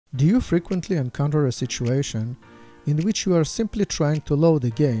Do you frequently encounter a situation in which you are simply trying to load a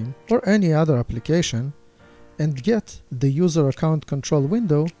game or any other application and get the user account control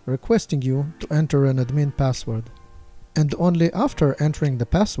window requesting you to enter an admin password? And only after entering the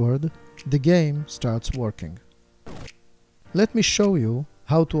password, the game starts working. Let me show you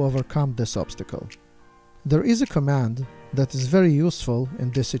how to overcome this obstacle. There is a command that is very useful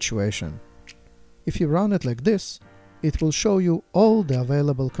in this situation. If you run it like this, it will show you all the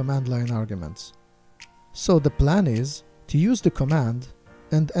available command line arguments. So the plan is to use the command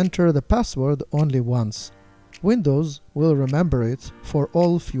and enter the password only once. Windows will remember it for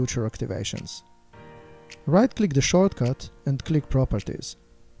all future activations. Right-click the shortcut and click Properties.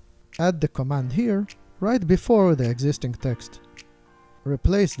 Add the command here right before the existing text.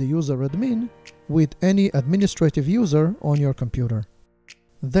 Replace the user admin with any administrative user on your computer.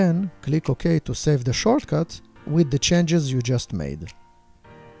 Then click OK to save the shortcut with the changes you just made.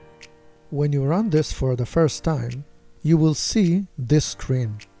 When you run this for the first time, you will see this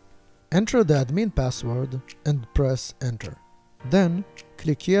screen. Enter the admin password and press Enter. Then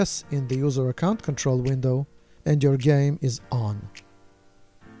click Yes in the user account control window and your game is on.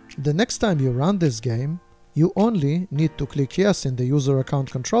 The next time you run this game, you only need to click Yes in the user account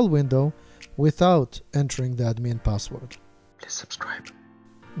control window without entering the admin password. Please subscribe.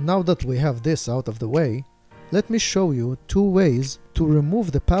 Now that we have this out of the way, let me show you two ways to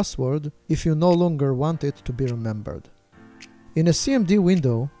remove the password if you no longer want it to be remembered. In a CMD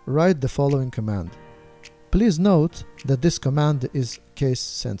window, write the following command. Please note that this command is case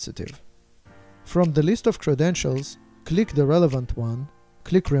sensitive. From the list of credentials, click the relevant one,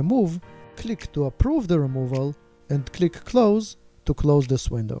 click Remove, click to approve the removal, and click Close to close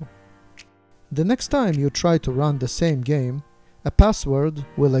this window. The next time you try to run the same game, a password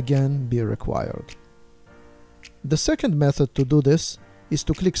will again be required. The second method to do this is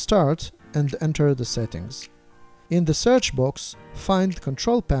to click Start and enter the settings. In the search box, find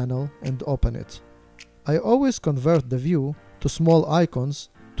Control Panel and open it. I always convert the view to small icons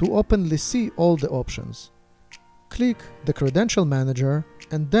to openly see all the options. Click the Credential Manager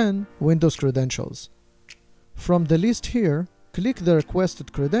and then Windows Credentials. From the list here, click the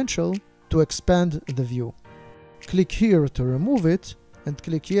requested credential to expand the view. Click here to remove it and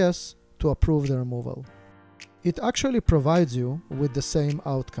click Yes to approve the removal. It actually provides you with the same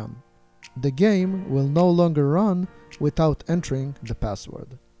outcome. The game will no longer run without entering the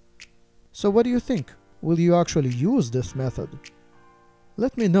password. So what do you think? Will you actually use this method?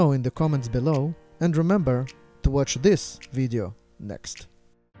 Let me know in the comments below and remember to watch this video next.